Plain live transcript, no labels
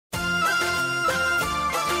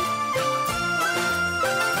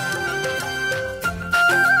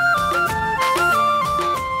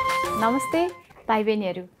नमस्ते भाइ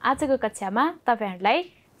बहिनीहरू, आजको कक्षामा तपाईहरुलाई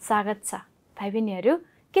स्वागत छ। भाइ बहिनीहरू,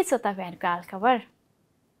 के छ तपाईहरुको हालखबर?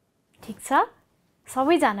 ठीक छ?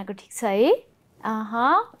 सबैजनाको ठीक छ है?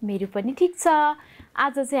 मेरो पनि ठीक छ।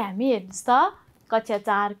 आज चाहिँ हामी हेर्नुस् त कक्षा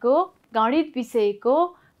 4 को गणित विषयको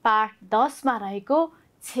पाठ 10 मा रहेको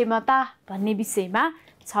क्षमता भन्ने विषयमा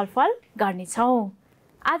छलफल गर्ने छौं।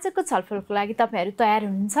 आजको छलफलको लागि तपाईहरु तयार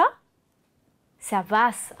हुनुहुन्छ?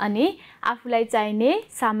 स्याबास। अनि आफुलाई चाहिने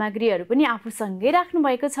सामग्रीहरु पनि आफूसँगै राख्नु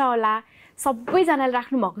भएको छ होला। सबैजनाले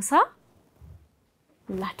राख्नु भएको छ?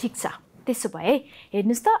 ल ठीक छ। त्यसो भए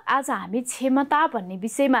हेर्नुस् त आज हामी क्षमता भन्ने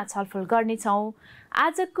विषयमा छलफल गर्ने छौं।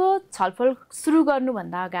 आजको छलफल सुरु गर्नु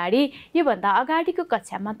भन्दा अगाडि यो भन्दा अगाडिको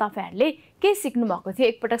कक्षामा तपाईहरुले के सिक्नु भएको थियो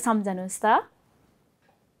एकपटक सम्झनुस् त।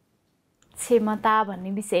 क्षमता भन्ने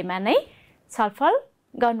विषयमा नै छलफल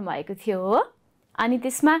गर्नु भएको थियो हो। अनि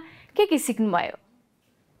त्यसमा के सिक्नु भयो?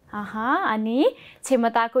 अनि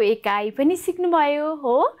क्षमताको एकाइ पनि सिक्नु भयो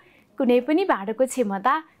हो। कुनै पनि भाँडोको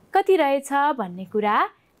क्षमता कति रहेछ भन्ने कुरा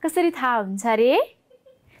कसरी थाहा हुन्छ रे?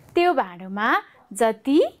 त्यो भाँडोमा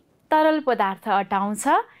जति तरल पदार्थ अटाउँछ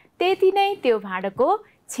त्यति नै त्यो भाँडोको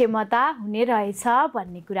क्षमता हुने रहेछ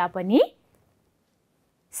भन्ने कुरा पनि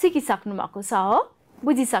सिकिसक्नु भएको छ हो,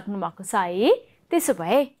 बुझिसक्नु भएको छ है। त्यसो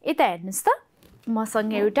भए यता हेर्नुस् त,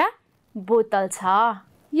 मसँग एउटा बोतल छ।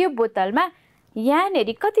 यो बोतलमा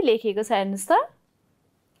यहाँनेरि कति लेखिएको छ हेर्नुस् त?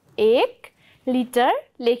 1 लिटर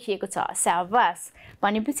लेखिएको छ। स्याबास।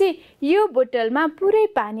 भनेपछि यो बोतलमा पुरै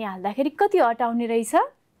पानी हाल्दाखेरि कति अटाउने रहेछ?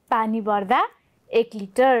 पानी बढ्दा 1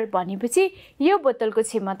 लिटर। भनेपछि यो बोतलको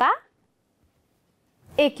क्षमता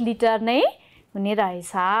 1 लिटर नै हुने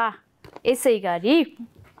रहेछ। यसैगरी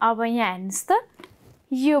अब यहाँ हेर्नुस् त,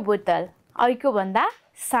 यो बोतल अघिको भन्दा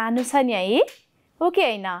सानो छ नि है, हो कि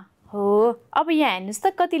हैन? हो। अब यहाँ हेर्नुस्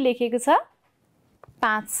त कति लेखेको छ?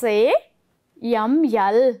 500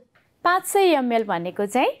 ml। 500 ml भनेको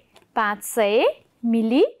चाहिँ 500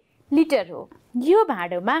 मिलिलिटर हो। यो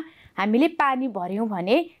भाँडोमा हामीले पानी भर्यौं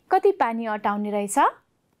भने कति पानी अटाउने रहेछ?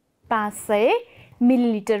 500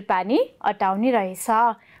 मिलिलिटर पानी अटाउने रहेछ।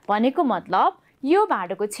 भनेको मतलब यो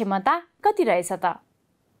भाँडोको क्षमता कति रहेछ त?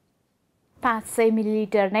 500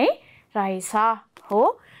 मिलिलिटर नै रहेछ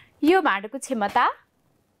हो। यो भाँडोको क्षमता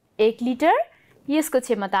 1 लिटर, यसको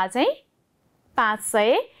क्षमता चाहिँ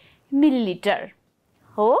 500 मिलिलिटर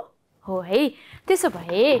हो है। त्यसो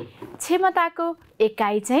भए क्षमताको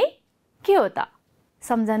एकाइ चाहिँ के हो त?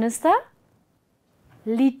 सम्झनुस् त,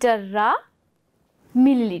 लिटर र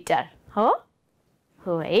मिलिलिटर हो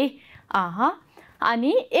है।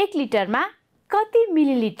 अनि 1 लिटरमा कति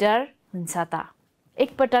मिलिलिटर हुन्छ त?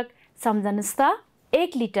 एकपटक सम्झनुस् त,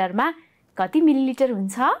 1 लिटरमा कति मिलिलिटर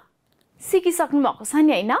हुन्छ? सिकिसक्नु भएको छ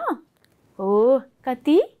नि हैन? हो।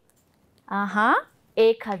 कति?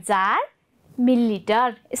 1000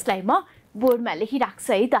 मिलिलिटर। यसलाई म बोर्डमा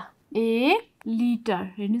लेखिराख्छु है त। 1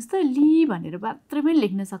 लिटर। हेर्नुस् त, लि भनेर मात्रै पनि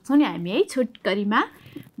लेख्न सक्छौं नि हामी है, छोटकरीमा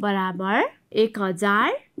बराबर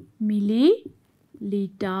 1000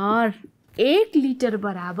 मिलिलिटर। 1 लिटर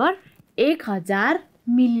बराबर 1000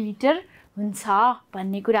 मिलिलिटर हुन्छ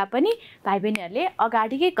भन्ने कुरा पनि भाइ बहिनीहरूले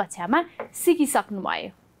अगाडिकै कक्षामा सिकिसक्नु भयो,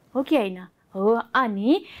 हो कि हैन? हो।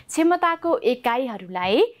 अनि क्षमताको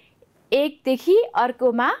एकाइहरूलाई एक देखि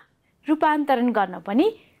अर्कोमा रूपान्तरण गर्न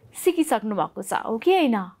पनि सिकिसक्नु भएको छ, हो कि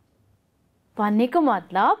हैन? भन्नेको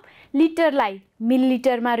मतलब लिटरलाई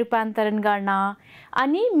मिलिलिटरमा रूपान्तरण गर्न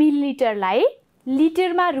अनि मिलिलिटरलाई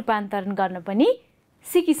लिटरमा रूपान्तरण गर्न पनि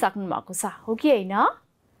सिकिसक्नु भएको छ, हो कि हैन?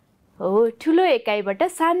 हो। ठुलो एकाइबाट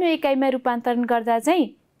सानो एकाइमा रूपान्तरण गर्दा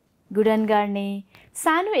चाहिँ गुणन गर्ने,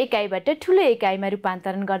 सानो एकाइबाट ठुलो एकाइमा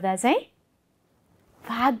रूपान्तरण गर्दा चाहिँ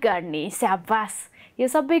भाग गर्ने। स्याबास। यो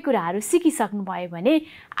सबै कुराहरू सिकिसक्नु भयो भने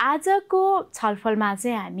आजको छलफलमा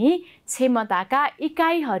चाहिँ हामी क्षमताका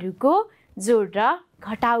इकाइहरूको जोड र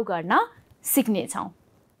घटाउ गर्न सिक्ने छौं।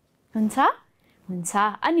 हुन्छ? हुन्छ।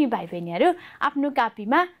 अनि भाइ बहिनीहरू आफ्नो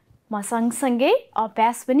कापीमा म सँगसँगै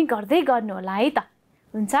अभ्यास पनि गर्दै गर्नु होला है त।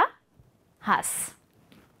 हुन्छ? हस्।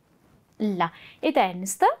 ल यता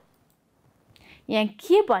हेर्नुस् त, यहाँ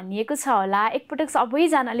के भनिएको छ होला एकपटक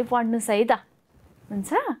सबैजनाले पढ्नुस् है त।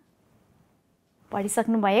 हुन्छ?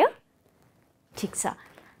 पढिसक्नु भयो? ठीक छ।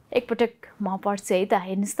 एकपटक म पढ्छु है त।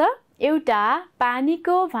 हेर्नुस् त, एउटा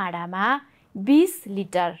पानीको भाँडामा 20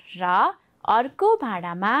 लिटर र अर्को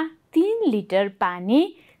भाँडामा 3 लिटर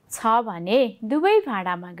पानी छ भने दुवै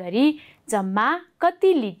भाँडामा गरी जम्मा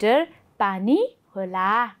कति लिटर पानी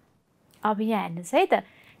होला? अब यहाँ हेर्नुस् है त,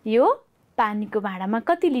 यो पानीको भाँडामा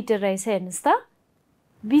कति लिटर रहेछ हेर्नुस् त?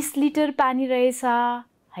 20 लिटर पानी रहेछ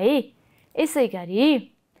है।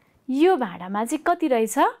 यसैगरी यो भाँडामा चाहिँ कति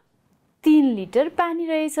रहेछ? 3 लिटर पानी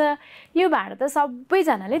रहेछ। यो भाँडा त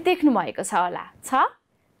सबैजनाले देख्नु भएको छ होला। छ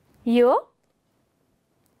यो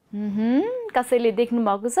कसैले देख्नु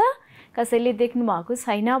भएको छ, कसैले देख्नु भएको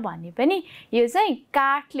छैन भने पनि यो चाहिँ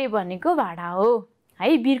काठले बनेको भाँडा हो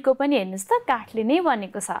है। बिर्को पनि हेर्नुस् त काठले नै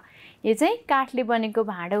बनेको छ। यो चाहिँ काठले बनेको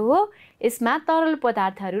भाँडो हो। यसमा तरल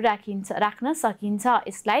पदार्थहरू राख्न सकिन्छ।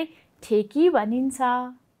 यसलाई ठेकी भनिन्छ।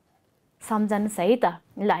 सम्झनुस् है त।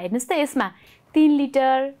 ल हेर्नुस् त यसमा 3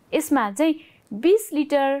 लिटर, यसमा चाहिँ 20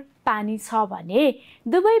 लिटर पानी छ भने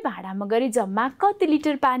दुवै भाँडामा गरी जम्मा कति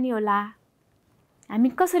लिटर पानी होला? हामी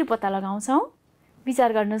कसरी पत्ता लगाउँछौँ?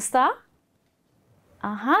 विचार गर्नुस् त।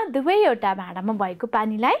 दुवैवटा भाँडामा भएको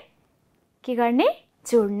पानीलाई के गर्ने?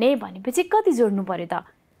 जोड्ने। भनेपछि कति जोड्नु पर्यो त?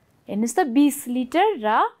 हेर्नुस् त 20 लिटर र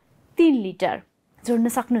 3 लिटर जोड्न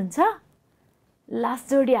सक्नुहुन्छ? लास्ट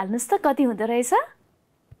जोडिहाल्नुस् त कति हुँदो रहेछ?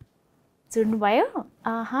 जोड्नुभयो?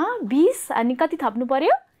 20 अनि कति थप्नु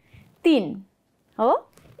पर्यो? 3 हो।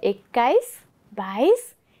 21,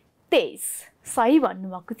 22, 23 सही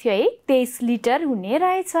भन्नुभएको थियो है। 23 लिटर हुने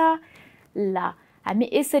रहेछ। ल हामी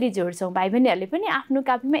यसरी जोड्छौँ। भाइ बहिनीहरूले पनि आफ्नो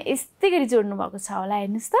कापीमा यस्तै गरी जोड्नु भएको छ होला।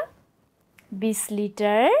 हेर्नुस् त 20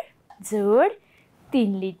 लिटर जोड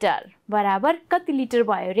 3 लिटर बराबर कति लिटर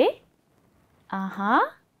भयो रे?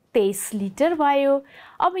 23 लिटर भयो।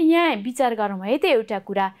 अब यहाँ विचार गरौँ है त एउटा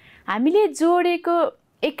कुरा। हामीले जोडेको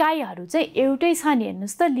एकाइहरू चाहिँ एउटै छ नि।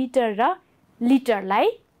 हेर्नुस् त लिटर र लिटरलाई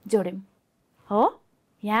जोड्यौँ हो।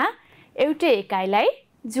 यहाँ एउटै एकाइलाई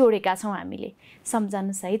जोडेका छौँ हामीले।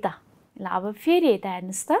 सम्झनुस् है त। ल अब फेरि यता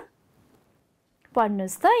हेर्नुस् त।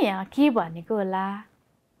 पढ्नुस् त यहाँ के भनेको होला।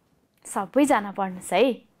 सबैजना पढ्नुस् है।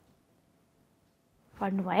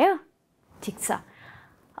 पढ्नुभयो? ठिक छ।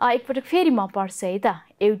 एकपटक फेरि म पढ्छु है त।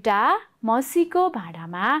 एउटा मसीको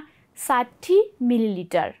भाँडामा 60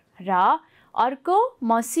 मिलिलिटर र अर्को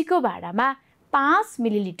मसीको भाँडामा 5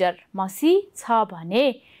 मिलिलिटर मसी छ भने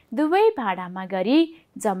दुवै भाँडामा गरी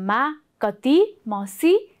जम्मा कति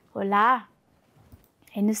मसी होला?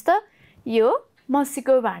 हेर्नुस् त यो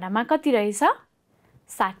मसीको भाँडामा कति रहेछ?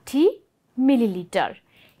 60 मिलिलिटर।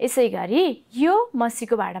 यसै गरी यो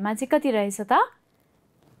मसीको भाँडामा चाहिँ कति रहेछ त?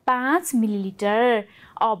 5 मिलिलिटर।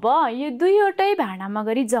 अब यो दुईवटै भाँडामा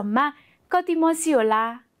गरी जम्मा कति मसी होला?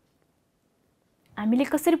 हामीले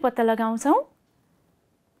कसरी पत्ता लगाउँछौँ?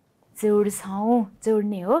 जोड्छौँ।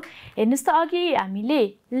 जोड्ने हो। हेर्नुस् त अघि हामीले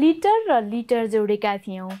लिटर र लिटर जोडेका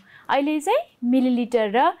थियौँ। अहिले चाहिँ मिलिलिटर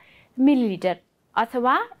र मिलिलिटर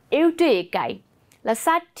अथवा एउटै एकाइ। ल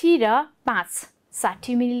 60 र 5,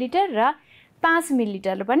 60 मिलिलिटर र 5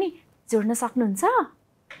 मिलिलिटर पनि जोड्न सक्नुहुन्छ?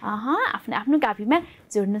 आफ्नो आफ्नो कापीमा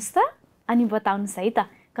जोड्नुस् त अनि बताउनुहोस् है त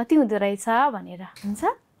कति हुँदो रहेछ भनेर। हुन्छ?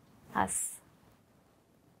 हस्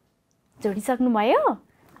जोडिसक्नुभयो?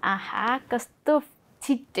 कस्तो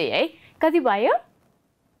छिट्टै है। कति भयो?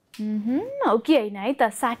 हो कि होइन है त।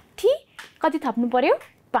 60 कति थप्नु पर्यो?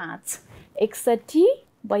 5, 61,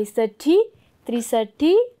 62,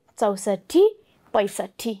 63, 64,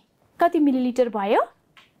 65 कति मिलिलिटर भयो?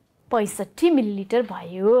 65 मिलिलिटर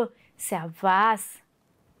भयो। स्याबास।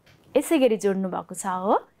 यसै गरी जोड्नु भएको छ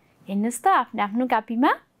हो। हेर्नुस् त आफ्नो आफ्नो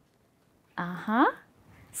कापीमा।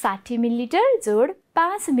 60 मिलिलिटर जोड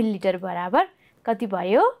 5 मिलिलिटर बराबर कति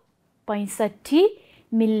भयो? 65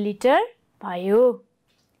 मिलिलिटर भयो।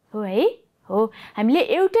 हो है? हो। हामीले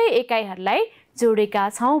एउटै एकाइहरूलाई जोडेका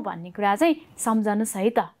छौँ भन्ने कुरा चाहिँ सम्झनुस् है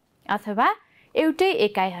त। अथवा एउटै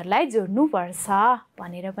एकाइहरूलाई जोड्नुपर्छ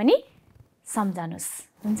भनेर पनि सम्झनुस्।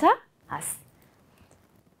 हुन्छ? हस्।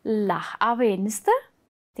 ल अब हेर्नुस् त।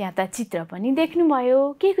 त्यहाँ त चित्र पनि देख्नुभयो।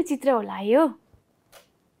 के को चित्र होला यो?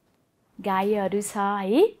 गाईहरू छ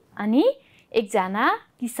है। अनि एकजना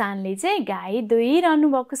किसानले चाहिँ गाई दुहिरहनु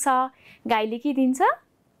भएको छ। गाईले के दिन्छ?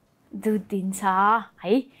 दुध दिन्छ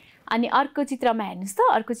है। अनि अर्को चित्रमा हेर्नुस् त।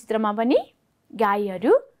 अर्को चित्रमा पनि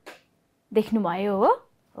गाईहरू देख्नुभयो हो।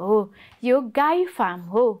 हो यो गाई फार्म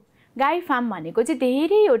हो। गाई फार्म भनेको चाहिँ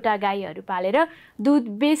धेरैवटा गाईहरू पालेर दुध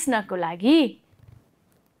बेच्नको लागि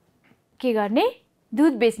के गर्ने?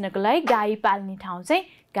 दुध बेच्नको लागि गाई पाल्ने ठाउँ चाहिँ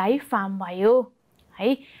गाई फार्म भयो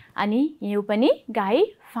है। अनि यो पनि गाई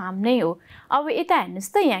फार्म नै हो। अब यता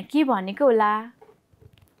हेर्नुस् त यहाँ के भनेको होला?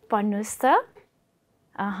 पढ्नुस् त।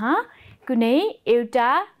 कुनै एउटा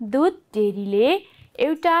दुध डेरीले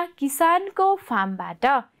एउटा किसानको फार्मबाट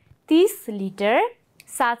 30 लिटर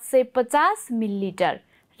 750 मिलिलिटर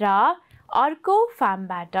र अर्को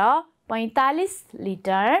फार्मबाट 45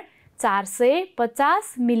 लिटर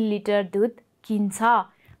 450 मिलिलिटर दुध किन्छ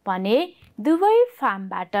भने दुवै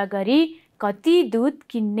फार्मबाट गरी कति दुध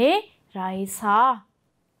किन्ने रहेछ?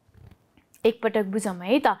 एकपटक बुझौँ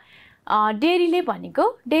है त। डेरी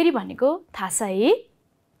भनेको थाहा छ है?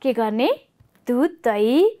 के गर्ने? दुध,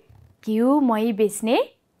 दही घिउ मही बेच्ने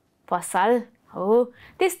पसल हो।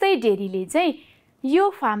 त्यस्तै डेरीले चाहिँ यो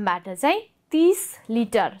फार्मबाट चाहिँ 30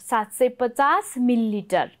 लिटर 750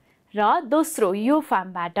 मिलिलिटर र दोस्रो यो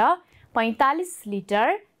फार्मबाट 45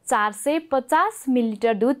 लिटर 450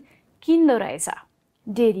 मिलिलिटर दुध किन्दो रहेछ।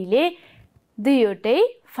 डेरीले दुईवटै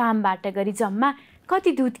फार्मबाट गरी जम्मा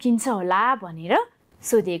कति दुध किन्छ होला भनेर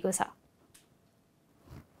सोधेको छ।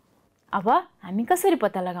 अब हामी कसरी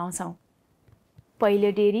पत्ता लगाउँछौँ?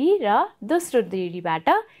 पहिलो डेरी र दोस्रो डेरीबाट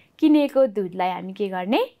किनेको दुधलाई हामी के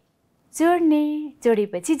गर्ने? जोड्ने।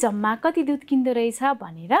 जोडेपछि जम्मा कति दुध किन्दो रहेछ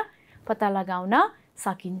भनेर पत्ता लगाउन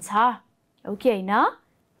सकिन्छ। हो कि होइन?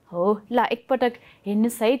 हो। ल एकपटक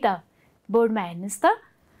हेर्नुहोस् है त, बोर्डमा हेर्नुहोस् त।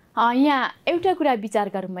 यहाँ एउटा कुरा विचार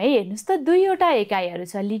गरौँ है। हेर्नुहोस् त, दुईवटा एकाइहरू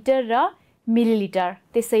छ, लिटर र मिलिलिटर।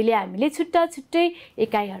 त्यसैले हामीले छुट्टा छुट्टै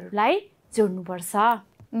एकाइहरूलाई जोड्नुपर्छ।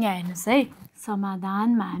 यहाँ हेर्नुहोस् है,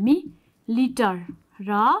 समाधानमा हामी लिटर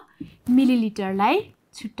र मिलिलिटरलाई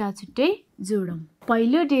छुट्टा छुट्टै जोडौँ।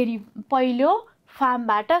 पहिलो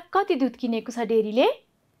फार्मबाट कति दुध किनेको छ डेरीले?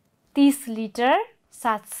 30 लिटर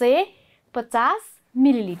 750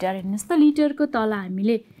 मिलिलिटर। हेर्नुहोस् त, लिटरको तल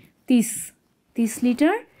हामीले 30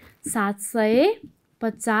 लिटर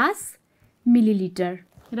 750 मिलिलिटर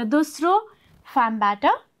र दोस्रो फार्मबाट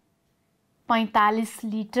 45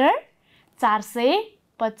 लिटर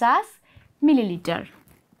 450 मिलिलिटर।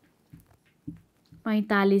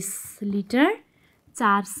 45 लिटर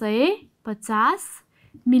 450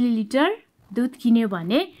 मिलिलिटर दुध किन्यो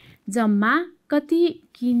भने जम्मा कति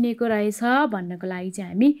किनेको रहेछ भन्नको लागि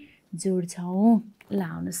चाहिँ हामी जोड्छौँ। ल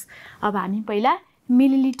आउनुहोस्, अब हामी पहिला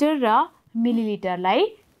मिलिलिटर र मिलिलिटरलाई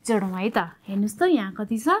जोडौँ है त। हेर्नुहोस् त, यहाँ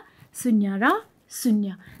कति छ? 0 र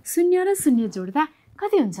 0। 0 र 0 जोड्दा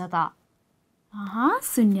कति हुन्छ त?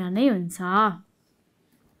 0 नै हुन्छ।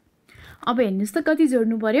 अब हेर्नुहोस् त, कति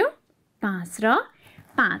जोड्नु पर्यो? 5 र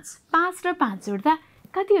 5। 5 र 5 जोड्दा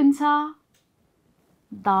कति हुन्छ?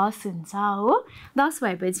 10 हुन्छ। हो। 10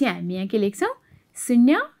 भएपछि हामी यहाँ के लेख्छौँ?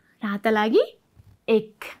 0 र हात लागि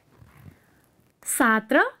 1।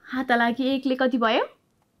 7 र हात लागि 1 ले कति भयो?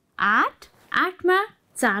 8। 8 मा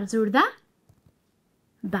 4 जोड्दा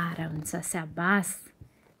 12 हुन्छ। स्याबास,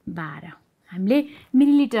 12। हामीले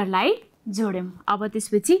मिलिलिटरलाई जोड्यौँ। अब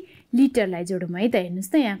त्यसपछि लिटरलाई जोडौँ है त।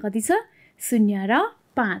 हेर्नुहोस् त, यहाँ कति छ? 0 र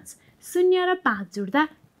 5। 0 र 5 जोड्दा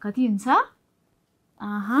कति हुन्छ?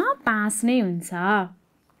 5 नै हुन्छ।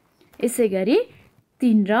 यसै गरी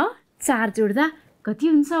 3 र 4 जोड्दा कति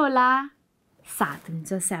हुन्छ होला? 7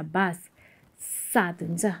 हुन्छ। स्याबास, 7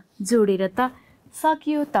 हुन्छ। जोडेर त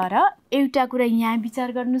सकियो। तर एउटा कुरा यहाँ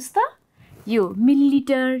विचार गर्नुहोस् त, यो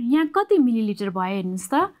मिलिलिटर यहाँ कति मिलिलिटर भयो? हेर्नुहोस्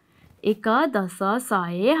त, 1 10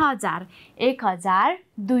 100 1000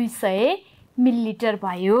 1200 मिलिलिटर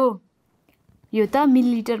भयो। यो त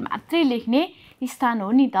मिलिलिटर मात्रै लेख्ने स्थान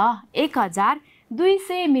हो नि त।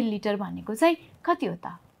 1200 मिलिलिटर भनेको चाहिँ कति हो त?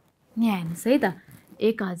 यहाँ हेर्नुहोस् है त,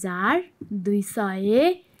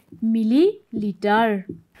 1200 मिलिलिटर।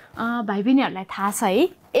 भाइ बहिनीहरूलाई थाहा छ है,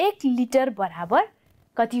 1 लिटर बराबर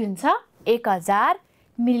कति हुन्छ? 1000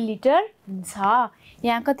 मिलिलिटर हुन्छ।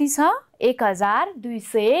 यहाँ कति छ?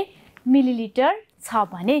 1200 मिलिलिटर छ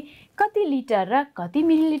भने कति लिटर र कति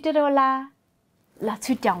मिलिलिटर होला? ल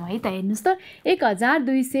छुट्याउँ है त। हेर्नुहोस् त,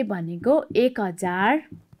 1200 भनेको 1000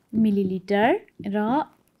 मिलिलिटर र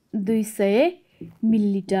 200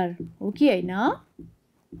 मिलिलिटर हो कि होइन?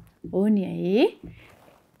 हो नि है।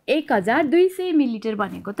 1200 मिलिलिटर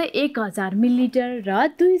भनेको त 1000 मिलिलिटर र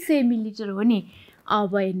 200 मिलिलिटर हो नि।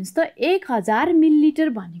 अब हेर्नुहोस् त, 1000 मिलिलिटर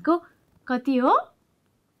भनेको कति हो?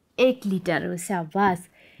 1 लिटर हो। स्याबास,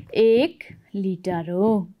 1 लिटर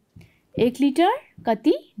हो। 1 लिटर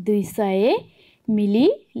कति? 200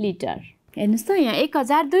 मिलिलिटर। हेर्नुहोस् त, यहाँ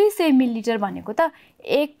 1200 मिलिलिटर भनेको त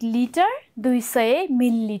 1 लिटर 200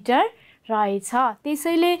 मिलिलिटर रहेछ।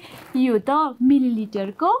 त्यसैले यो त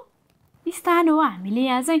मिलिलिटरको स्थान हो। हामीले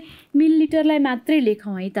यहाँ चाहिँ मिलिलिटरलाई मात्रै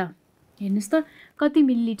लेखौँ है त। हेर्नुहोस् त, कति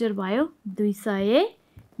मिलिलिटर भयो? 200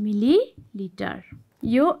 मिलिलिटर।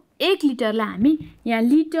 यो 1 लिटरलाई हामी यहाँ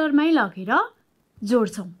लिटरमै लगेर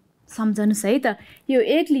जोड्छौँ। सम्झनुहोस् है त, यो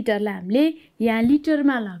 1 लिटरलाई हामीले यहाँ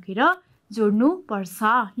लिटरमा लगेर जोड्नुपर्छ।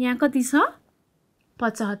 यहाँ कति छ?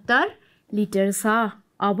 75 लिटर छ।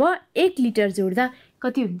 अब 1 लिटर जोड्दा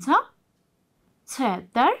कति हुन्छ?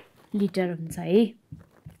 76 लिटर हुन्छ है।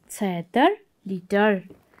 76 लिटर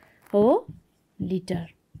हो लिटर।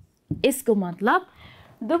 यसको मतलब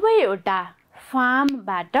दुवैवटा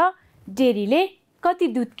फार्मबाट डेरीले कति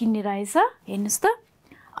दुध किन्ने रहेछ? हेर्नुहोस् त,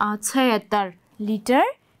 76 लिटर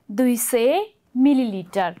 200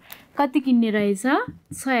 मिलिलिटर कति किन्ने रहेछ?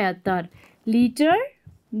 76 लिटर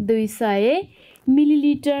 200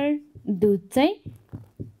 मिलिलिटर दुध चाहिँ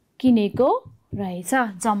किनेको रहेछ।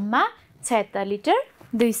 जम्मा 76 लिटर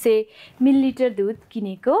 200 मिलिलिटर दुध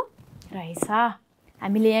किनेको रहेछ।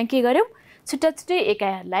 हामीले यहाँ के गर्यौं? छुट्टा छुट्टै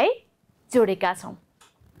एकाइहरूलाई जोडेका छौं।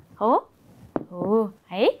 हो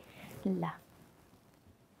है। ल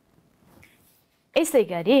यसै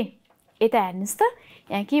गरी यता हेर्नुस् त,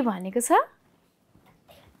 यहाँ के भनेको छ?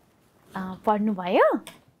 पढ्नु भयो?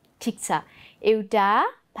 ठीक छ। एउटा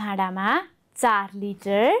भाँडामा 4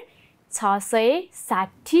 लिटर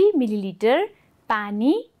 660 मिलिलिटर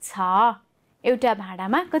पानी छ। एउटा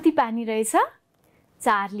भाँडामा कति पानी रहेछ?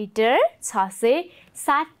 4 लिटर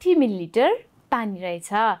 660 मिलिलिटर पानी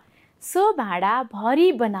रहेछ। सो भाँडा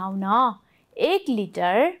भरि बनाउन 1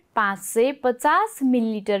 लिटर 550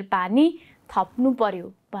 मिलिलिटर पानी थप्नु पर्यो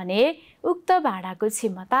भने उक्त भाँडाको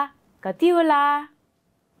क्षमता कति होला?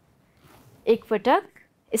 एकपटक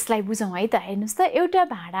यसलाई बुझौँ है त। हेर्नुस् त, एउटा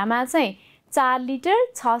भाँडामा चाहिँ 4 लिटर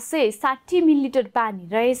 660 मिलिलिटर पानी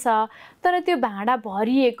रहेछ, तर त्यो भाँडा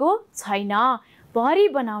भरिएको छैन। भरि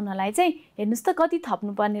बनाउनलाई चाहिँ हेर्नुस् त कति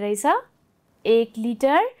थप्नुपर्ने रहेछ? 1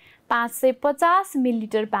 लिटर 550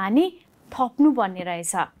 मिलिलिटर पानी थप्नुपर्ने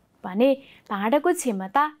रहेछ भने भाँडाको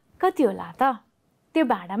क्षमता कति होला त? त्यो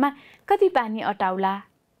भाँडामा कति पानी अटाउला?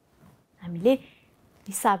 हामीले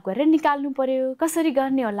हिसाब गरेर निकाल्नु पर्यो। कसरी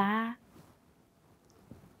गर्ने होला?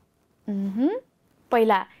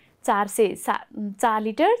 पहिला 4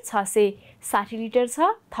 लिटर 660 लिटर छ,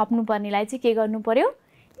 थप्नुपर्नेलाई चाहिँ के गर्नु पर्यो?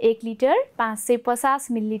 1 लिटर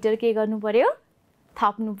 550 मिलिलिटर के गर्नु पर्यो?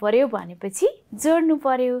 थप्नु पर्यो भनेपछि जोड्नु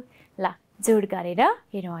पर्यो। ल जोड गरेर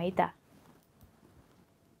हेरौँ है त।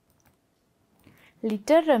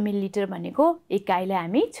 लिटर र मिलिलिटर भनेको एकाइलाई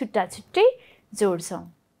हामी छुट्टा छुट्टै जोड्छौँ।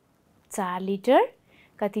 4 लिटर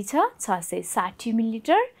कति छ? 660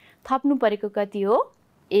 मिलिलिटर। थप्नु परेको कति हो?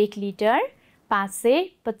 1 लिटर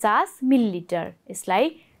 550 मिलिलिटर। यसलाई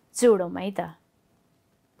जोडौँ है त।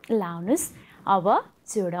 लाउनुस् अब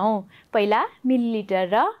जोडौँ। पहिला मिलिलिटर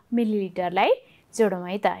र मिलिलिटरलाई जोडौँ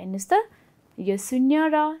है त। हेर्नुस् त, यो 0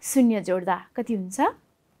 र 0 जोड्दा कति हुन्छ?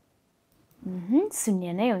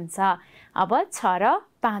 0 नै हुन्छ। अब 6 र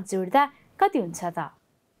 5 जोड्दा कति हुन्छ त?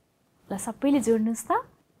 ल सबैले जोड्नुस् त।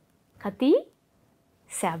 कति?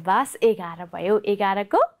 स्याबास, 11 भयो। 11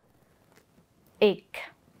 को 1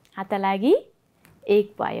 हात लागि 1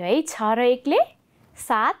 भयो है। 6 र 1 ले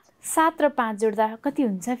 7, 7 र 5 जोड्दा कति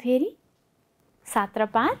हुन्छ फेरि? 7 र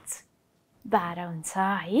 5 12 हुन्छ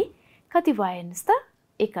है। कति भयो हेर्नुस् त?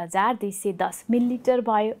 1210 मिलिलिटर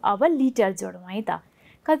भयो। अब लिटर जोडौँ है त।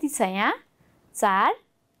 कति छ यहाँ? 4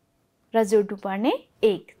 र जोड्नु पर्ने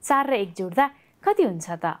 1। 4 र 1 जोड्दा कति हुन्छ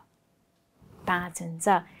त? 5 हुन्छ।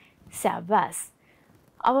 स्याबास।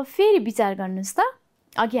 अब फेरि विचार गर्नुस् त।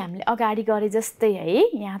 अघि हामीले अगाडि गरे जस्तै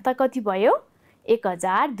है। यहाँ त कति भयो?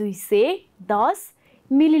 1210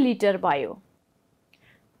 मिलिलिटर भयो।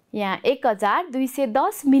 यहाँ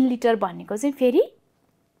 1210 मिलिलिटर भनेको चाहिँ फेरि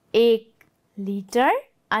 1 लिटर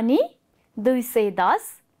अनि 210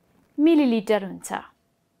 मिलिलिटर हुन्छ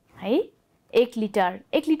है। 1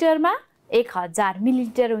 लिटरमा 1000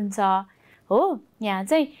 मिलिलिटर हुन्छ। हो, यहाँ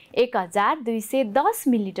चाहिँ 1210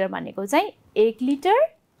 मिलिलिटर भनेको चाहिँ 1 लिटर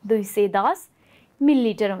 210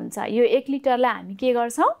 मिलिलिटर हुन्छ। यो 1 लिटरलाई हामी के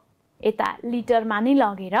गर्छौँ? यता लिटरमा नै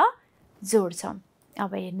लगेर जोड्छौँ।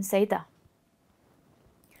 अब हेर्नुस् है त।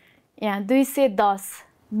 यहाँ 210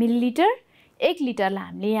 मिलिलिटर 1 लिटरलाई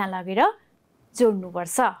हामीले यहाँ लगेर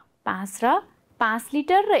जोड्नुपर्छ। 5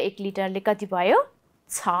 लिटर र 1 लिटरले कति भयो?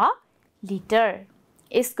 6 लिटर।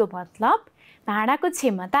 यसको मतलब भाँडाको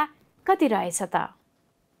क्षमता कति रहेछ त?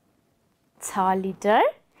 6 लिटर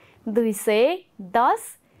 210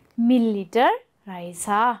 मिलिलिटर रहेछ।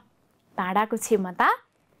 भाँडाको क्षमता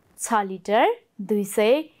 6 लिटर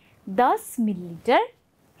 210 मिलिलिटर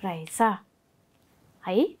रहेछ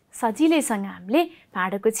है। सजिलैसँग हामीले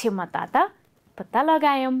भाँडाको क्षमता त पत्ता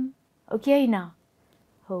लगायौँ, हो कि होइन?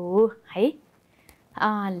 हो है।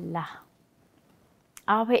 ल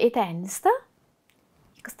अब यता हेर्नुहोस् त,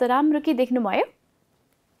 कस्तो राम्रो के देख्नुभयो?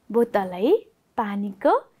 बोतल है,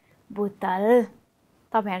 पानीको बोतल।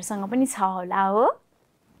 तपाईँहरूसँग पनि छ होला हो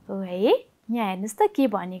है। यहाँ हेर्नुहोस् त के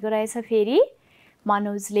भनेको रहेछ फेरि?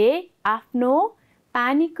 मनोजले आफ्नो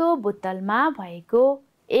पानीको बोतलमा भएको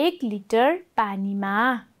 1 लिटर पानीमा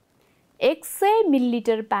 100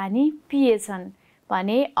 मिलिलिटर पानी पिएछन्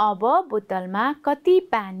भने अब बोतलमा कति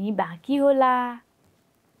पानी बाँकी होला?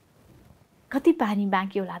 कति पानी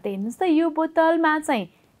बाँकी होला त? हेर्नुहोस् त, यो बोतलमा चाहिँ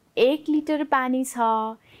 1 लिटर पानी छ।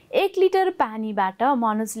 1 लिटर पानीबाट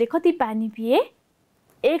मनोजले कति पानी पिए?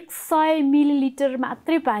 100 मिलिलिटर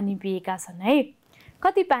मात्रै पानी पिएका छन् है।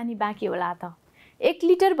 कति पानी बाँकी होला त? 1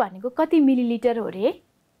 लिटर भनेको कति मिलिलिटर हो रे?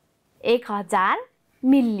 1000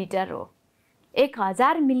 मिलिलिटर हो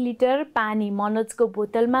 1000 मिलिलिटर पानी मनोजको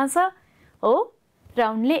बोतलमा छ हो र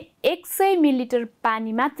उनले 100 मिलिलिटर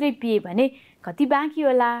पानी मात्रै पिए भने कति बाँकी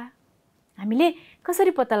होला? हामीले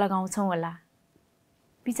कसरी पत्ता लगाउँछौँ होला?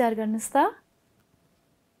 विचार गर्नुस् त।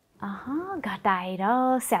 घटाएर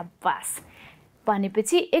स्याबास।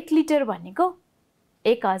 भनेपछि 1 लिटर भनेको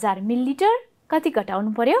 1000 मिलिलिटर कति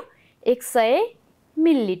घटाउनु पर्यो? 100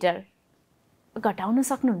 मिलिलिटर। घटाउन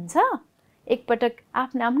सक्नुहुन्छ? एकपटक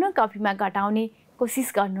आफ्नो कपीमा घटाउने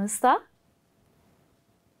कोसिस गर्नुहोस् त।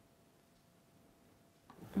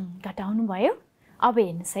 घटाउनु भयो? अब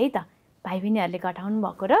हेर्नुहोस् है त, भाइ बहिनीहरूले घटाउनु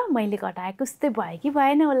भएको र मैले घटाएको जस्तै भयो कि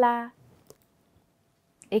भएन होला?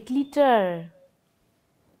 1 लिटर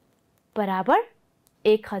बराबर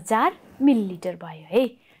 1000 मिलिलिटर भयो है।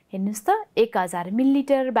 हेर्नुहोस् त, 1000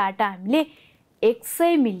 मिलिलिटरबाट हामीले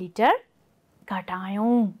 100 मिलिलिटर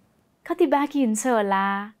घटायौँ। कति बाँकी हुन्छ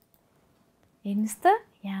होला? हेर्नुहोस् त,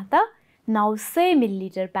 यहाँ त 900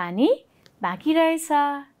 मिलिलिटर पानी बाँकी रहेछ।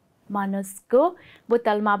 मनोजको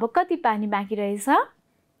बोतलमा अब कति पानी बाँकी रहेछ?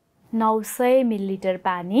 900 मिलिलिटर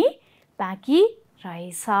पानी बाँकी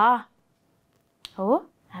रहेछ हो।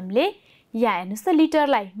 हामीले यहाँ हेर्नुहोस् त,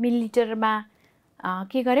 लिटरलाई मिलिलिटरमा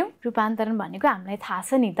के गर्यौँ? रूपान्तरण भनेको हामीलाई थाहा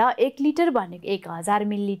छ नि त। 1 लिटर भनेको 1000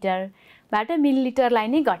 मिलिलिटरबाट मिलिलिटरलाई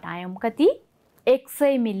नै घटायौँ। कति?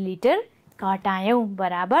 100 मिलिलिटर घटायौँ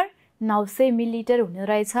बराबर 900 मिलिलिटर हुने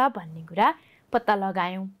रहेछ भन्ने कुरा पत्ता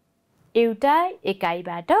लगायौँ। एउटा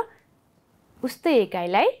एकाइबाट उस्तै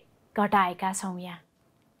एकाइलाई घटाएका छौँ यहाँ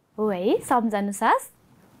हो है। सम्झनुसास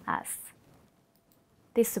हस्।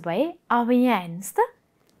 त्यसो भए अब यहाँ हेर्नुहोस् त,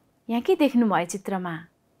 यहाँ के देख्नुभयो चित्रमा?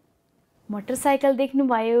 मोटरसाइकल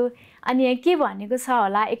देख्नुभयो। अनि यहाँ के भनेको छ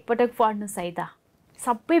होला? एकपटक पढ्नुहोस् है त।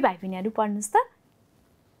 सबै भाइ बहिनीहरू पढ्नुहोस् त।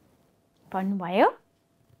 पढ्नुभयो?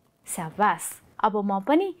 स्याबास। अब म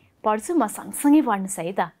पनि पढ्छु, म सँगसँगै पढ्नुहोस्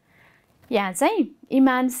है त। यहाँ चाहिँ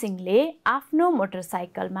इमान सिंहले आफ्नो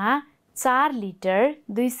मोटरसाइकलमा 4 लिटर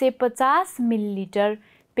 250 मिलिलिटर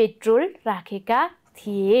पेट्रोल राखेका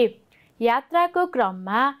थिए। यात्राको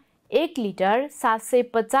क्रममा 1 लिटर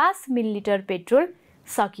 750 मिलिलिटर पेट्रोल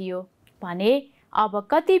सकियो भने अब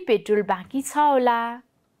कति पेट्रोल बाँकी छ होला?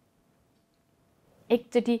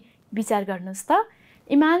 एकचोटि विचार गर्नुहोस् त।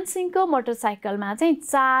 इमान सिंहको मोटरसाइकलमा चाहिँ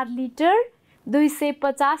 4 लिटर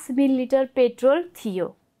 250 मिलिलिटर पेट्रोल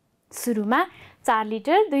थियो। सुरुमा 4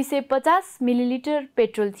 लिटर 250 मिलिलिटर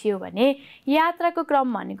पेट्रोल थियो भने यात्राको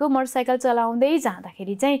क्रम भनेको मोटरसाइकल चलाउँदै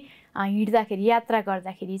जाँदाखेरि चाहिँ हिँड्दाखेरि यात्रा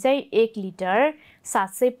गर्दाखेरि चाहिँ 1 लिटर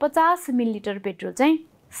 750 मिलिलिटर पेट्रोल चाहिँ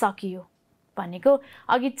सकियो भनेको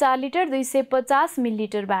अघि 4 लिटर 250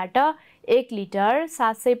 मिलिलिटरबाट 1 लिटर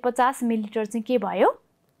 750 मिलिलिटर चाहिँ के भयो?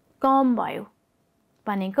 कम भयो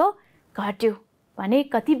भनेको घट्यो भने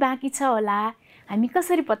कति बाँकी छ होला? हामी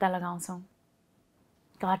कसरी पत्ता लगाउँछौँ?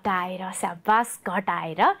 घटाएर। स्याबास,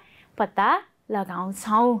 घटाएर पत्ता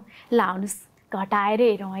लगाउँछौँ। लाउनुहोस्, घटाएर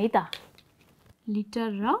हेरौँ है त।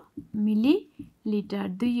 लिटर र मिलिलिटर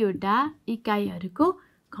दुईवटा इकाइहरूको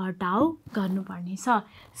घटाउ गर्नुपर्नेछ।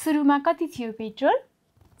 सुरुमा कति थियो पेट्रोल?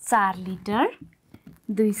 4 लिटर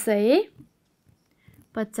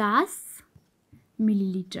 250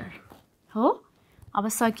 मिलिलिटर हो। अब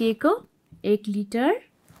सकिएको 1 लिटर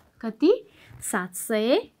कति?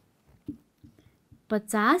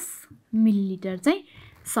 750 मिलिलिटर चाहिँ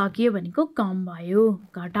सकियो भनेको कम भयो।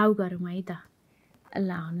 घटाउ गरौँ है त।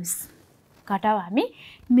 ल आउनुहोस्, घटाउ हामी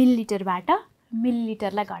मिलिलिटरबाट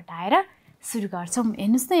मिलिलिटरलाई घटाएर सुरु गर्छौँ।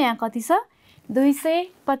 हेर्नुहोस् त, यहाँ कति छ?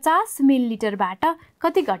 250 मिलिलिटरबाट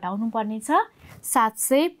कति घटाउनु पर्ने छ?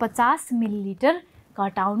 750 मिलिलिटर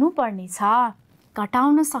घटाउनु पर्ने छ।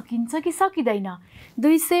 घटाउन सकिन्छ कि सकिँदैन?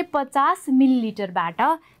 250 मिलिलिटरबाट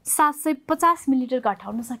 750 मिलिलिटर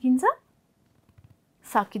घटाउन सकिन्छ?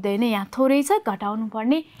 सकिँदैन। यहाँ थोरै छ, घटाउनु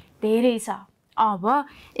पर्ने धेरै छ। अब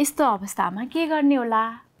यस्तो अवस्थामा के गर्ने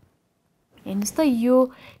होला? हेर्नुहोस् त,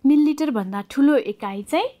 यो मिलिलिटरभन्दा ठुलो एकाइ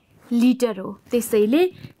चाहिँ लिटर हो। त्यसैले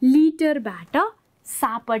लिटरबाट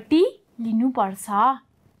सापट्टि लिनुपर्छ।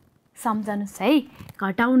 सम्झनुहोस् है,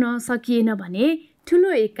 घटाउन सकिएन भने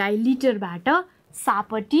ठुलो एकाइ लिटरबाट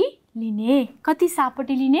सापट्टि लिने। कति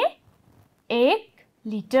सापट्टि लिने? 1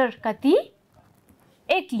 लिटर। कति?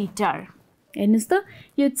 1 लिटर। हेर्नुहोस् त,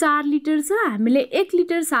 यो 4 लिटर छ, हामीले 1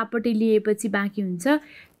 लिटर सापट्टि लिएपछि बाँकी हुन्छ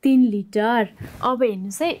 3 लिटर। अब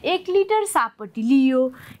हेर्नुहोस् है, 1 लिटर सापट्टि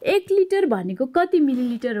लियो। 1 लिटर भनेको कति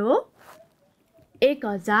मिलिलिटर हो?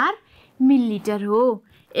 1000 मिलिलिटर हो।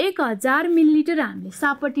 1000 मिलिलिटर हामीले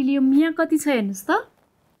सापट्टि लियौँ। यहाँ कति छ हेर्नुहोस् त?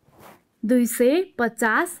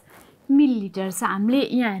 250 मिलिलिटर छ। हामीले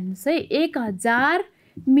यहाँ हेर्नुहोस् है, 1000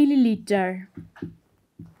 मिलिलिटर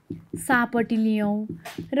सापटी लियौँ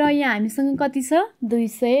र यहाँ हामीसँग कति छ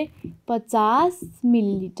 250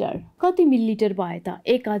 मिलिलिटर। कति मिलिलिटर भयो त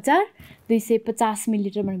 1250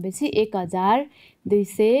 मिलिलिटर भनेपछि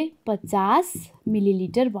 1250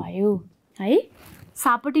 मिलिलिटर भयो है।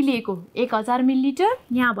 सापटी लिएको 1000 मिलिलिटर,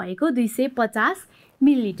 यहाँ भएको 250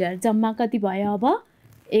 मिलिलिटर, जम्मा कति भयो अब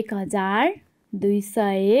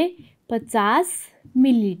 1250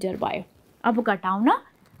 मिलिलिटर भयो। अब घटाउन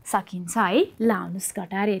सकिन्छ है। ल आउनुहोस्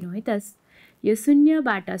घटाएर हेरौँ है त। यो 0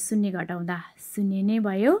 बाट 0 घटाउँदा 0 नै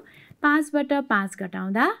भयो, 5 बाट 5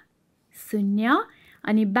 घटाउँदा 0,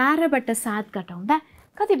 अनि 12 बाट 7 घटाउँदा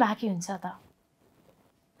कति बाँकी हुन्छ त?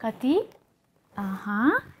 कति?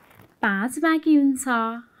 5 बाँकी हुन्छ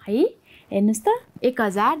है। हेर्नुहोस् त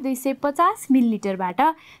 1250 मिलिलिटरबाट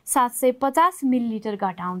 750 मिलिलिटर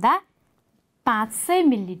घटाउँदा 500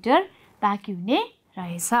 मिलिलिटर बाँकी हुने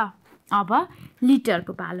रहेछ। अब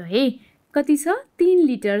लिटरको पालो है। कति छ? 3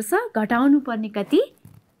 लिटर छ, घटाउनु पर्ने कति?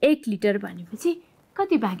 1 लिटर भनेपछि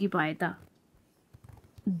कति बाँकी भयो त?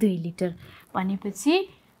 2 लिटर भनेपछि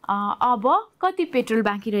अब कति पेट्रोल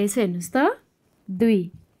बाँकी रहेछ हेर्नुहोस् त? 2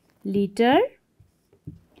 लिटर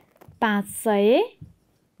 500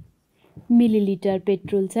 मिलिलिटर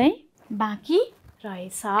पेट्रोल चाहिँ बाँकी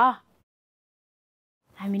रहेछ।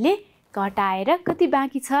 हामीले घटाएर कति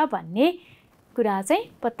बाँकी छ भन्ने कुरा चाहिँ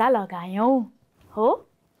पत्ता लगायौँ हो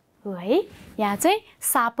है। यहाँ चाहिँ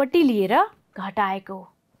सापटी लिएर घटाएको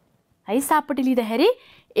है। सापटी लिँदाखेरि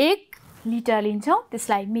 1 लिटर लिन्छौँ,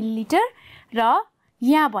 त्यसलाई मिलिलिटर र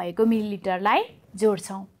यहाँ भएको मिलिलिटरलाई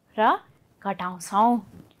जोड्छौँ र घटाउँछौँ।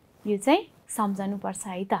 यो चाहिँ सम्झनुपर्छ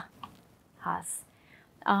है त। हस्,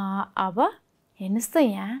 अब हेर्नुहोस् त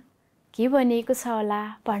यहाँ के भनिएको छ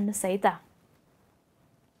होला, पढ्नुहोस् है त।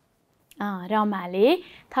 रमाले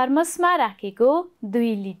थर्मसमा राखेको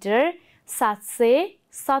 2 लिटर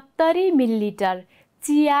 770 मिलिलिटर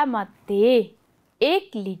चियामध्ये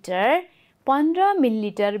 1 लिटर 15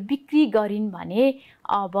 मिलिलिटर बिक्री गरिन् भने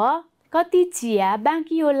अब कति चिया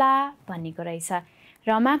बाँकी होला भनेको रहेछ।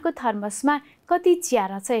 रमाको थर्मसमा कति चिया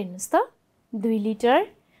रहेछ हेर्नुहोस् त? 2 लिटर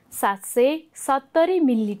 770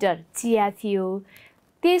 मिलिलिटर चिया थियो,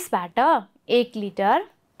 त्यसबाट 1 लिटर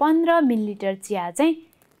 15 मिलिलिटर चिया चाहिँ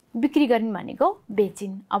बिक्री गरिन् भनेको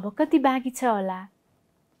बेचिन्। अब कति बाँकी छ होला?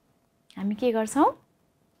 हामी के गर्छौँ?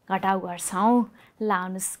 घटाउ गर्छौँ। ल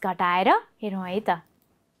आउनुहोस् घटाएर हेरौँ है त।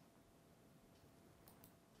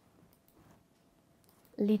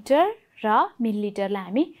 लिटर र मिलिलिटरलाई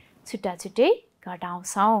हामी छुट्टा छुट्टै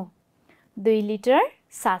घटाउँछौँ। 2 लिटर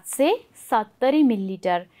 770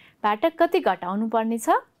 मिलिलिटरबाट कति घटाउनु पर्ने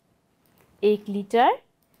छ? 1 लिटर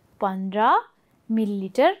 15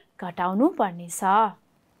 मिलिलिटर घटाउनु पर्ने छ।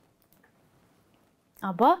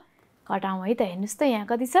 अब घटाउँ है त। हेर्नुहोस् त यहाँ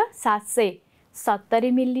कति छ?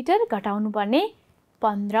 770 मिलिलिटर घटाउनु पर्ने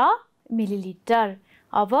 15 मिलिलिटर।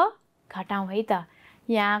 अब घटाउँ है त।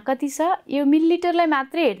 यहाँ कति छ? यो मिलिलिटरलाई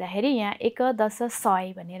मात्रै हेर्दाखेरि यहाँ 1 10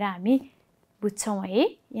 100 भनेर हामी बुझ्छौँ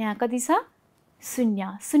है। यहाँ कति छ?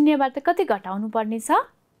 0। 0बाट कति घटाउनु पर्ने छ?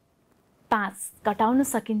 5। घटाउन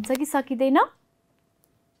सकिन्छ कि सकिँदैन?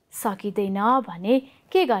 सकिँदैन भने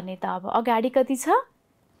के गर्ने त? अब अगाडि कति छ?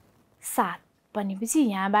 7 भनेपछि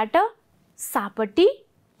यहाँबाट सापटी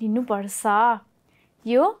लिनुपर्छ।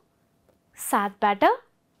 यो 7बाट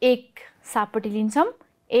 1 सापटी लिन्छौँ।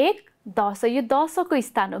 1 10, यो 10को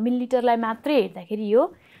स्थान हो। मिलिलिटरलाई मात्रै हेर्दाखेरि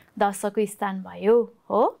यो 10को स्थान भयो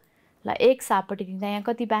हो। ल 1 सापटी लिँदा यहाँ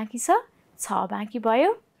कति बाँकी छ? 6 बाँकी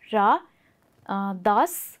भयो र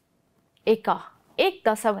 10 1 1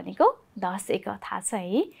 10 भनेको 10 1 थाहा छ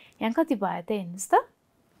है। यहाँ कति भयो त हेर्नुहोस् त?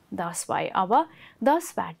 10 भयो। अब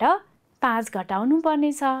 10बाट 5 घटाउनु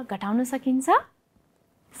पर्ने छ। घटाउन सकिन्छ?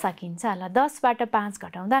 सकिन्छ। ल 10बाट 5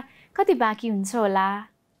 घटाउँदा कति बाँकी हुन्छ होला?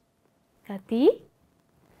 कति?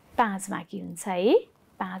 5 बाँकी हुन्छ है।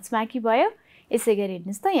 5 बाँकी भयो। यसै गरी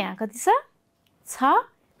हेर्नुहोस् त यहाँ कति छ? 6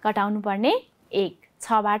 घटाउनु पर्ने 1।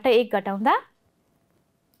 6बाट 1 घटाउँदा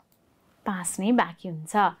 5 नै बाँकी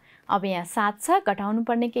हुन्छ। अब यहाँ 7 छ, घटाउनु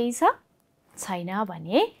पर्ने केही छ? छैन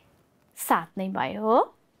भने 7 नै भयो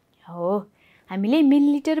हो। हामीले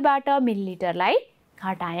मिलिलिटरबाट मिलिलिटरलाई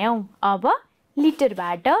घटायौँ। अब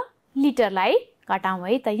लिटरबाट लिटरलाई घटाउँ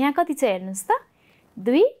है त। यहाँ कति छ हेर्नुहोस् त?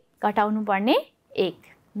 2 घटाउनु पर्ने 1।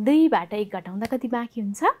 2बाट 1 घटाउँदा कति बाँकी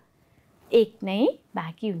हुन्छ? 1 नै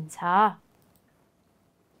बाँकी हुन्छ।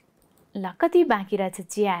 ल कति बाँकी रहेछ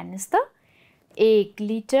चिया हेर्नुहोस् त? 1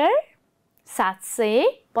 लिटर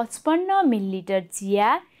 755 मिलिलिटर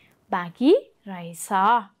चिया बाँकी रहेछ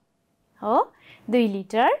हो। 2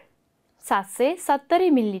 लिटर 770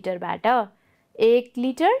 मिलिलिटरबाट 1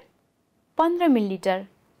 लिटर 15 मिलिलिटर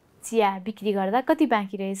चिया बिक्री गर्दा कति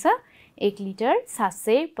बाँकी रहेछ? 1 लिटर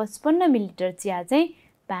 755 मिलिलिटर चिया चाहिँ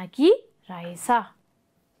बाँकी रहेछ।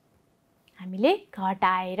 हामीले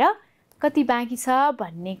घटाएर कति बाँकी छ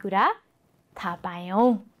भन्ने कुरा थाहा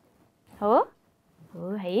पायौं। हो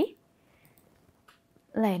है।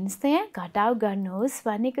 ल हेर्नुस् त यहाँ घटाउ गर्नुहोस्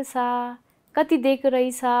भनेको छ। कति दिएको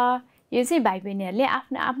रहेछ? यो चाहिँ भाइ बहिनीहरूले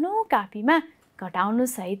आफ्नो आफ्नो कापीमा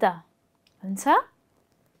घटाउनुहोस् है त। हुन्छ?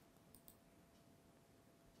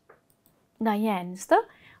 ल यहाँ हेर्नुस् त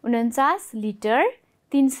 49 लिटर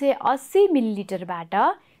 380 मिलिलिटरबाट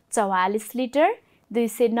 44 लिटर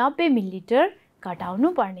 290 मिलिलिटर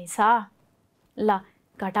घटाउनु पर्नेछ। ल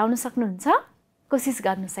घटाउन सक्नुहुन्छ? कोसिस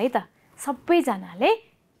गर्नुहोस् है त।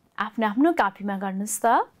 सबैजनाले आफ्नो आफ्नो कापीमा गर्नुहोस् त।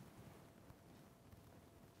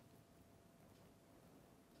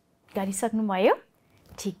 गरिसक्नुभयो?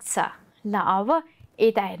 ठिक छ। ल अब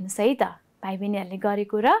यता हेर्नुहोस् है त। भाइ बहिनीहरूले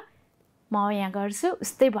गरेको र म यहाँ गर्छु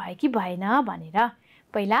उस्तै भयो कि भएन भनेर।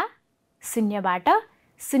 पहिला 0बाट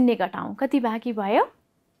 0 घटाउँ। कति बाँकी भयो?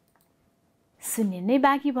 0 नै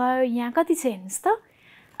बाँकी भयो। यहाँ कति छ हेर्नुहोस् त।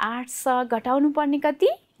 8 छ। घटाउनु पर्ने कति?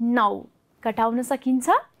 9। घटाउन सकिन्छ?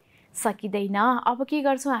 सकिँदैन। अब के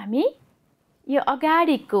गर्छौँ हामी? यो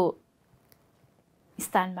अगाडिको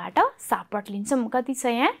स्थानबाट सापट लिन्छौँ। कति छ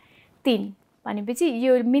यहाँ? 3 भनेपछि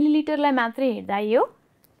यो मिलिलिटरलाई मात्रै हेर्दा यो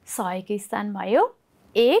 100 को स्थान भयो।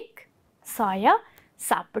 1 100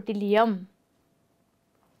 सापटी लियौँ।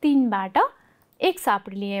 3बाट 1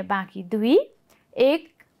 सापटी लिए बाँकी 2। 1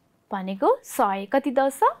 भनेको 100 कति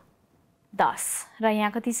 10? 10 र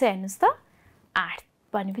यहाँ कति छ हेर्नुहोस् त। 8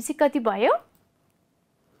 भनेपछि कति भयो?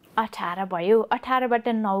 18 भयो। 18बाट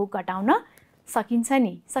 9 घटाउन सकिन्छ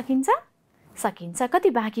नि? सकिन्छ? सकिन्छ। कति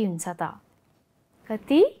बाँकी हुन्छ त?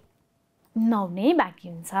 कति? 9 नै बाँकी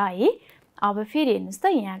हुन्छ है। अब फेरि हेर्नुहोस् त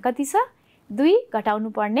यहाँ कति छ? 2 घटाउनु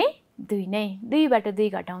पर्ने 2 नै। 2बाट 2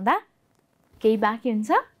 घटाउँदा केही बाँकी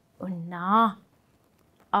हुन्छ? हुन्न।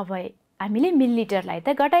 अब हामीले मिलिलिटरलाई त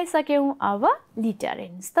घटाइसक्यौँ। अब लिटर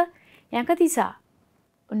हेर्नुहोस् त यहाँ कति छ?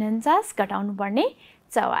 49 घटाउनु पर्ने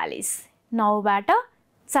 44। 9बाट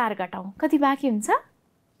 4 घटाउँ। कति बाँकी हुन्छ?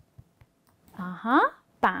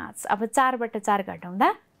 5। अब 4बाट 4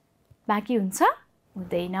 घटाउँदा बाँकी हुन्छ?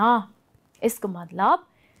 हुँदैन। यसको मतलब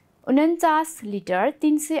 49 लिटर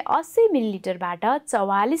 380 मिलिलिटरबाट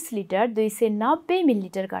 44 लिटर 290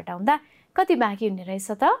 मिलिलिटर घटाउँदा कति बाँकी हुने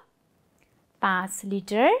रहेछ त? 5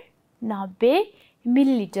 लिटर 90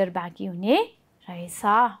 मिलिलिटर बाँकी हुने रहेछ।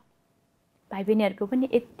 भाइ बहिनीहरूको पनि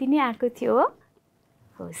यति नै आएको थियो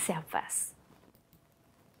हो। स्याबास।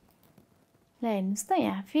 ल हेर्नुहोस् त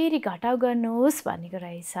यहाँ फेरि घटाउ गर्नुहोस् भनेको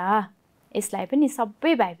रहेछ। यसलाई पनि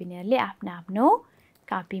सबै भाइ बहिनीहरूले आफ्नो आफ्नो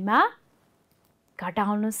कापीमा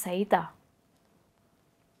घटाउनुहोस् है त।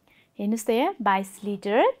 हेर्नुहोस् त यहाँ 22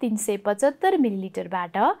 लिटर 375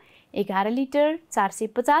 मिलिलिटरबाट 11 लिटर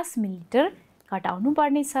 450 मिलिलिटर घटाउनु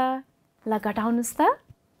पर्नेछ। ल घटाउनुहोस् त।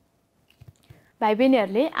 भाइ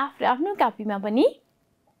बहिनीहरूले आफ्नो आफ्नो कापीमा पनि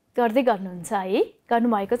गर्दै गर्नुहुन्छ है।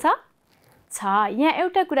 गर्नुभएको छ? यहाँ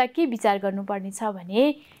एउटा कुरा के विचार गर्नुपर्ने छ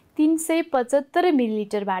भने 375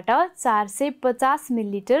 मिलिलिटरबाट 450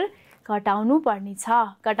 मिलिलिटर घटाउनु पर्ने छ।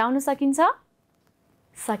 घटाउन सकिन्छ?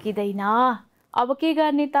 सकिँदैन। अब के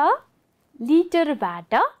गर्ने त?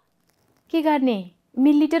 लिटरबाट के गर्ने?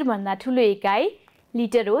 मिलिलिटर भन्दा ठुलो एकाइ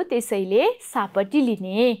लिटर हो, त्यसैले सापटी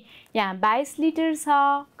लिने। यहाँ 22 लिटर छ।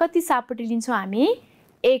 कति सापटी लिन्छौँ हामी?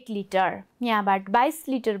 1 लिटर। यहाँबाट 22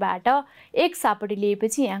 लिटरबाट 1 सापटी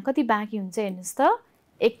लिएपछि यहाँ कति बाँकी हुन्छ हेर्नुहोस् त।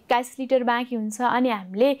 21 लिटर बाँकी हुन्छ। अनि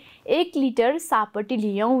हामीले 1 लिटर सापटी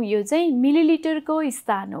लियौँ। यो चाहिँ मिलिलिटरको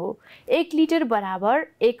स्थान हो। 1 लिटर बराबर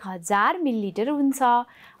 1000 मिलिलिटर हुन्छ।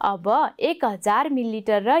 अब 1000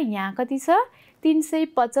 मिलिलिटर र यहाँ कति छ?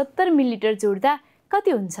 375 मिलिलिटर जोड्दा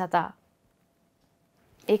कति हुन्छ त?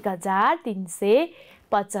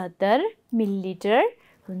 1375 मिलिलिटर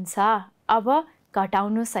हुन्छ। अब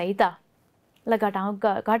घटाउनुहोस् है त। ल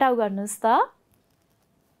घटाउ गर्नुहोस् त।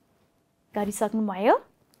 गरिसक्नुभयो?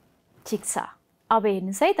 ठिक छ। अब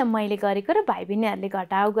हेर्नुहोस् है त मैले गरेको र भाइ बहिनीहरूले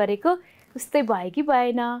घटाउ गरेको उस्तै भयो कि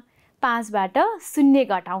भएन? 5बाट 0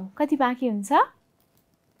 घटाउँ। कति बाँकी हुन्छ?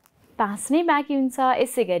 5 नै बाँकी हुन्छ।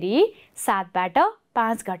 यसै गरी 7बाट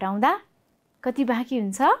 5 घटाउँदा कति बाँकी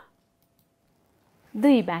हुन्छ?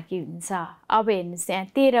 2 बाँकी हुन्छ। अब हेर्नुहोस् यहाँ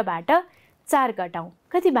 13बाट 4 घटाउँ।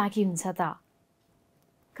 कति बाँकी हुन्छ त?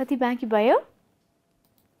 कति बाँकी भयो?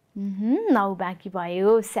 9 बाँकी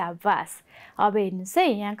भयो। स्याबास। अब हेर्नुहोस् है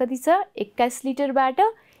यहाँ कति छ? 21 लिटरबाट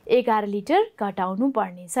 11 लिटर घटाउनु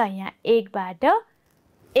पर्नेछ। यहाँ 1बाट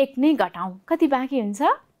 1 नै घटाउँ। कति बाँकी हुन्छ?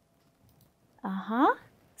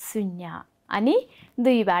 0। अनि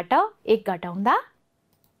 2बाट 1 घटाउँदा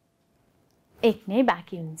 1 नै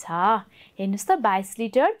बाँकी हुन्छ। हेर्नुहोस् त 22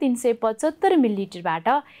 लिटर 375 मिलिलिटरबाट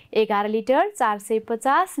 11 लिटर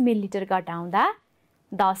 450 मिलिलिटर घटाउँदा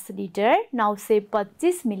 10 लिटर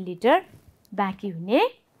 925 मिलिलिटर बाँकी हुने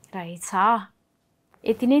रहेछ।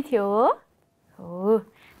 यति नै थियो हो।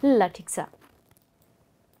 ल ठिक छ।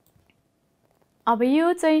 अब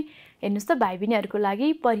यो चाहिँ हेर्नुहोस् त भाइ बहिनीहरूको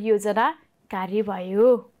लागि परियोजना कार्य भयो।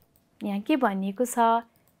 यहाँ के भनिएको छ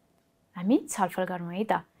हामी छलफल गरौँ है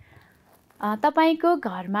त। तपाईको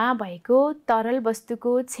घरमा भएको तरल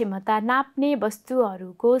वस्तुको क्षमता नाप्ने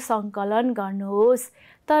वस्तुहरूको सङ्कलन गर्नुहोस्।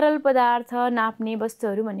 तरल पदार्थ नाप्ने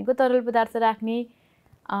वस्तुहरू भनेको तरल पदार्थ राख्ने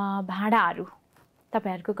भाँडाहरू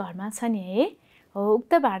तपाईहरुको घरमा छ नि है। हो,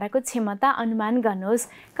 उक्त भाँडाको क्षमता अनुमान गर्नुहोस्।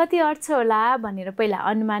 कति अट्छ होला भनेर पहिला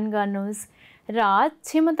अनुमान गर्नुहोस् र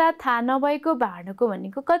क्षमता थाहा नभएको भाँडाको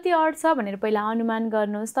भनेको कति अट्छ भनेर पहिला अनुमान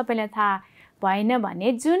गर्नुहोस्। तपाईलाई थाहा भएन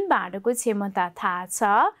भने जुन भाँडाको क्षमता थाहा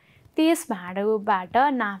छ त्यस भाँडोबाट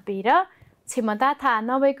नापेर क्षमता थाहा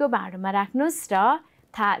नभएको भाँडोमा राख्नुहोस् र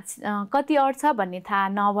थाहा कति अट्छ भन्ने थाहा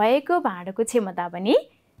नभएको भाँडोको क्षमता पनि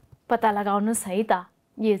पत्ता लगाउनुहोस् है त।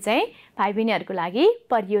 यो चाहिँ भाइ बहिनीहरूको लागि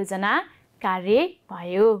परियोजना कार्य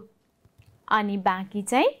भयो। अनि बाँकी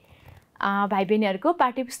चाहिँ भाइ बहिनीहरूको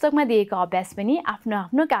पाठ्यपुस्तकमा दिएको अभ्यास पनि आफ्नो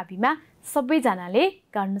आफ्नो कापीमा सबैजनाले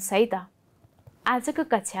गर्नुहोस् है त। आजको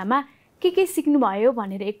कक्षामा के सिक्नुभयो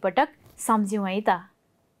भनेर एकपटक सम्झौँ है त।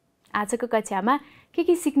 आजको कक्षामा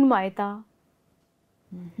के सिक्नुभयो त?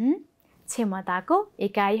 क्षमताको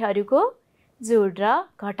एकाइहरूको जोड र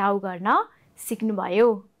घटाउ गर्न सिक्नुभयो।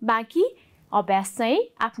 बाँकी अभ्यास चाहिँ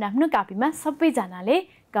आफ्नो आफ्नो कापीमा सबैजनाले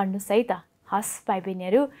गर्नुहोस् है त। हस् भाइ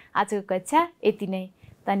बहिनीहरू, आजको कक्षा यति नै।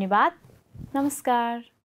 धन्यवाद।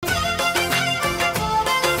 नमस्कार।